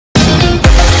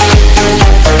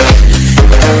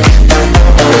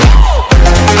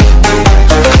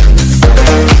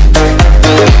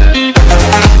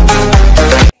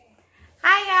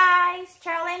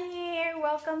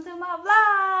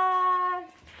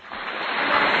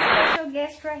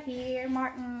extra here,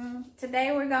 Martin.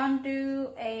 Today we're going to do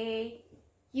a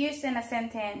use in a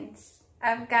sentence.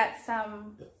 I've got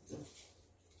some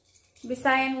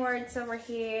Bisayan words over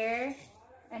here,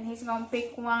 and he's going to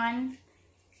pick one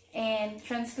and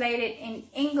translate it in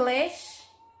English,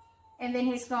 and then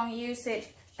he's going to use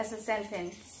it as a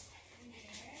sentence.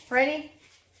 Ready?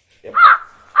 Yep.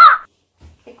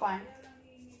 Pick one.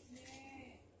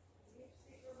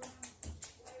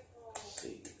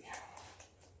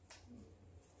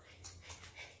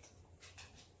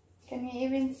 Can you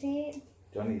even see it?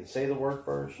 Do I need to say the word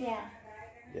first? Yeah.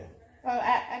 Yeah. Well,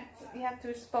 you have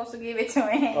to supposed to give it to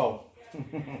me. Oh.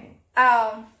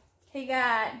 He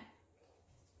got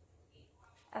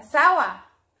asawa.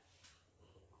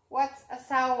 What's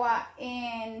asawa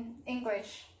in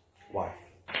English? Wife.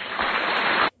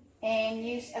 And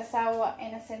use asawa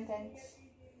in a sentence.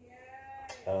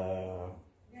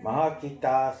 Mahal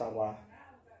kita asawa.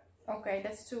 Okay,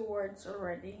 that's 2 words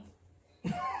already.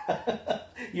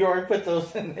 You already put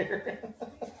those in there.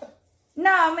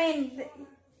 No, I mean,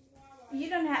 you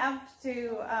don't have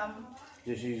to,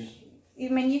 Just use... I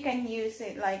mean, you can use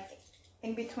it like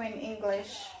in between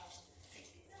English.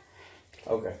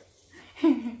 Okay.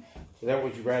 Is that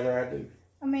what you'd rather I do?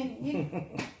 I mean, you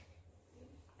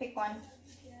pick one.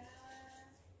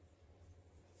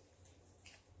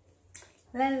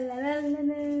 La, la, la, la, la,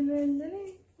 la, la,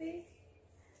 la.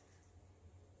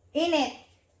 In it.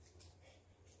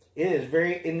 It is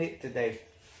very in it today.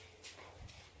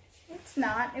 It's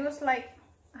not. It was like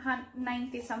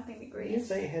 90 something degrees. You didn't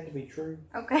say it had to be true.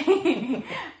 Okay.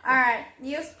 Alright.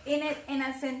 Use in it in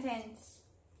a sentence.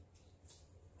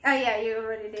 Oh yeah, you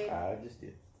already did. I just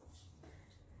did.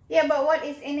 Yeah, but what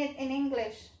is in it in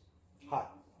English? Hot.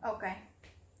 Okay.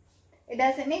 It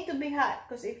doesn't need to be hot,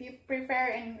 because if you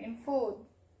prepare in food,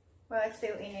 well, it's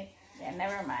still in it. Yeah,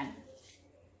 never mind.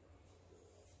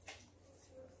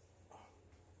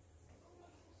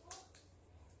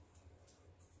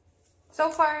 So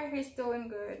far, he's doing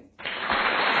good.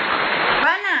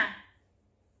 Bana.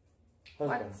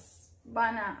 Husband. What's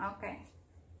bana? Okay.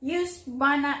 Use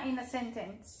bana in a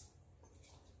sentence.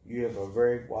 You have a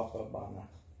very guapa bana.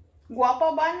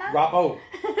 Guapo bana? Guapo.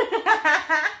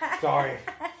 Sorry.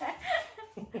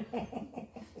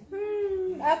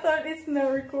 I thought it's no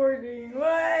recording.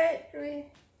 What?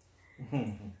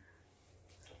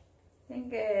 Think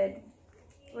good.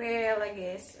 Well, I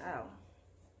guess. Oh.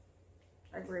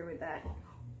 Agree with that.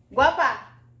 Guapa.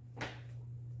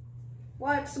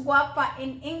 What's guapa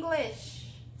in English?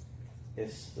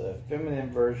 It's the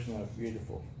feminine version of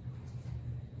beautiful.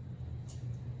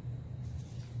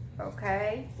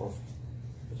 Okay.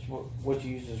 It's what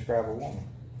you use to describe a woman.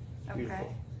 Beautiful.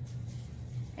 Okay.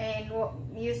 And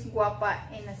use guapa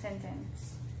in a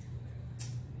sentence.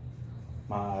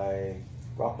 My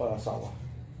guapa asawa.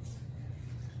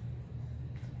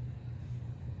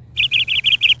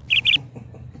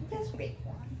 Just pick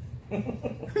one.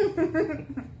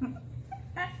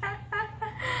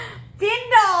 Tin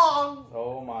dog.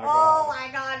 Oh my god. Oh my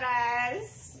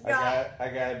goodness. I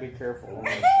gotta be careful on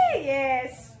this.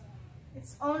 Yes.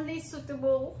 It's only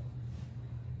suitable,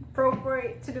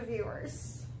 appropriate to the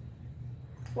viewers.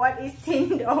 What is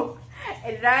tin dog?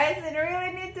 It doesn't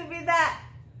really need to be that.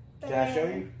 Can I show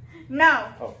you? No.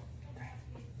 Oh.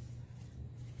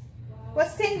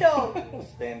 What's tin dog?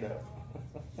 Stand up.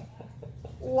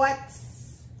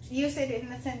 Use it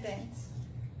in a sentence.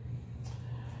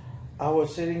 I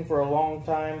was sitting for a long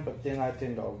time, but then I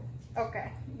tin dog.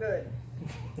 Okay, good.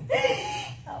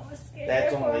 I was scared.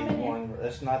 That's for a only minute. one.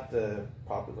 That's not the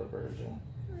popular version.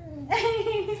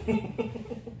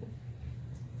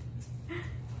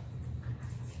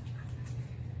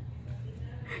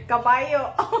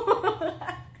 Caballo.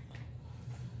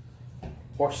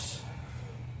 Horse.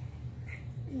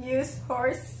 Use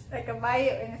horse like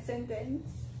caballo in a sentence.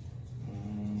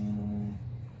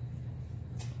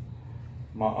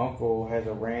 My uncle has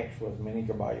a ranch with many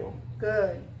caballo.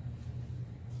 Good.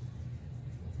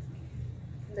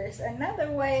 There's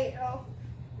another way of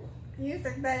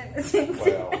using that in a sentence.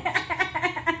 Well,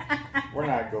 we're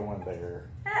not going there.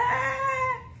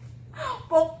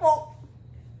 Poke, poke.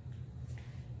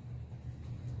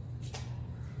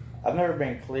 I've never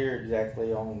been clear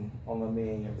exactly on the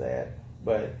meaning of that,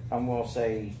 but I'm going to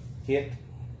say hit.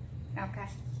 Okay.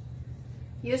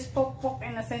 Use poke, poke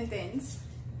in a sentence.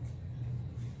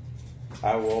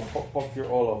 I will poke your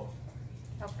olo.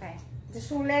 Okay.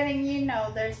 Just letting you know,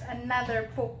 there's another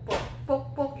poke, poke.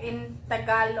 Poke, poke in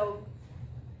Tagalog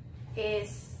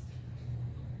is,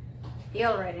 you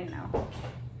already know.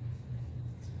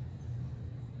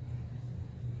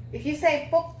 If you say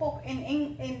poke, poke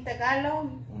in Tagalog,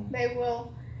 they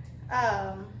will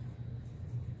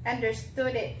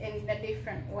understood it in a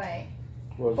different way.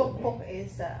 What does it mean? Puk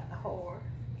is a whore.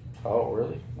 Oh,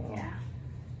 really? Oh. Yeah.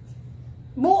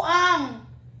 Buang.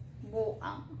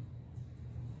 Buang.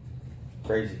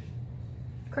 Crazy.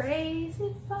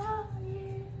 Crazy for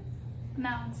you. No,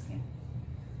 I'm just kidding.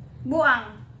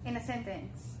 Buang in a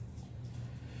sentence.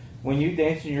 When you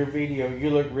dance in your video, you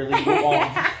look really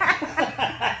buang.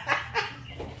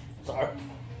 Sorry.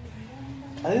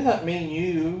 I did not mean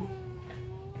you.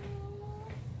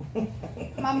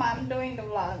 Mama, I'm doing the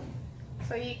vlog,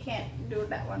 so you can't do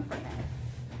that one for now.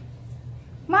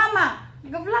 Mama,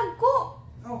 ga-vlog ko.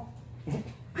 Oh.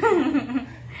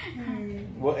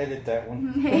 We'll edit that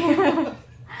one.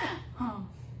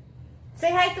 Say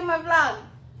hi to my vlog.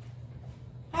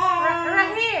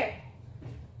 Right here.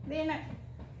 Dinner.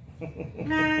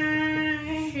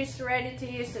 She's ready to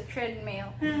use the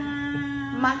treadmill.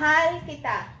 Mahal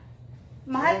kita.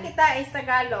 Mahal kita is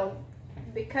Tagalog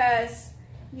because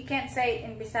you can't say it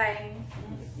in Bisayan.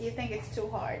 You think it's too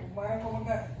hard. I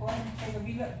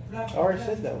already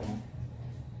said that one.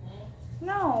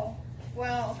 No.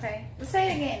 Well, okay. Let's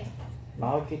say it again.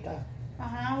 Mahal kita.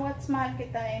 What's mahal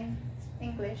kita in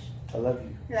English? I love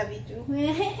you. Love you too.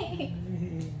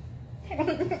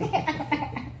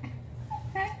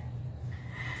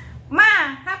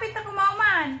 Ma, hapit na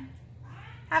kumauman.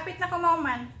 Hapit na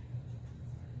kumauman.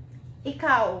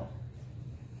 Ikaw.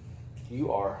 You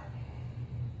are.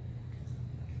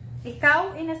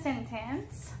 Ikaw in a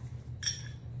sentence.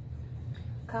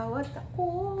 Ikaw at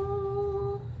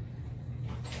ako.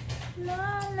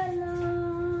 La la la.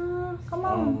 Come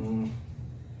on.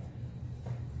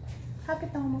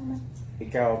 Hapit na kumauman.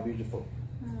 Ikaw beautiful.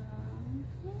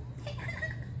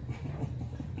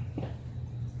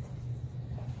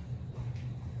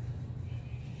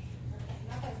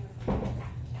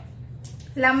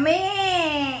 Lami!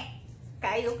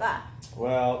 Kayo ka.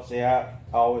 Well, see, I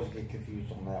always get confused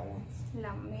on that one.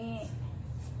 Lami.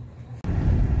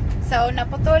 So,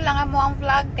 naputol lang mo ang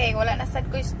vlog kay wala na sad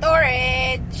ko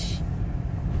storage.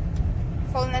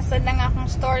 Full na sad na nga akong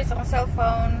storage sa akong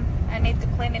cellphone. I need to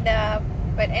clean it up.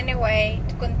 But anyway,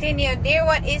 to continue, dear,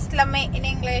 what is lami in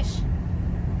English?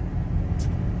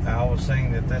 I was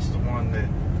saying that that's the one that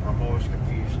I'm always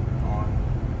confused on.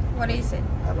 What is it?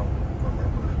 I don't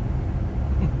remember.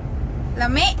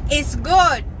 Lami is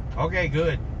good. Okay,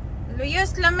 good.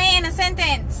 Use lami in a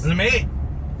sentence. Limit.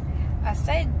 I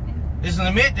said. It's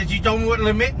limit that you told me what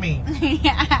limit means.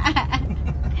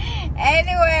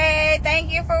 Anyway, thank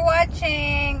you for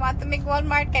watching. Want to make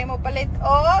Walmart kay mo palit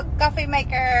og coffee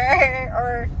maker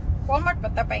or Walmart ba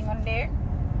ta paingon there?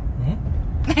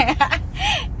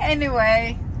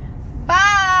 Anyway,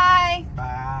 bye.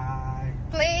 Bye.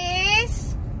 Please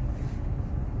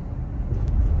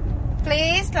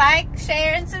like,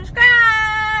 share, and subscribe.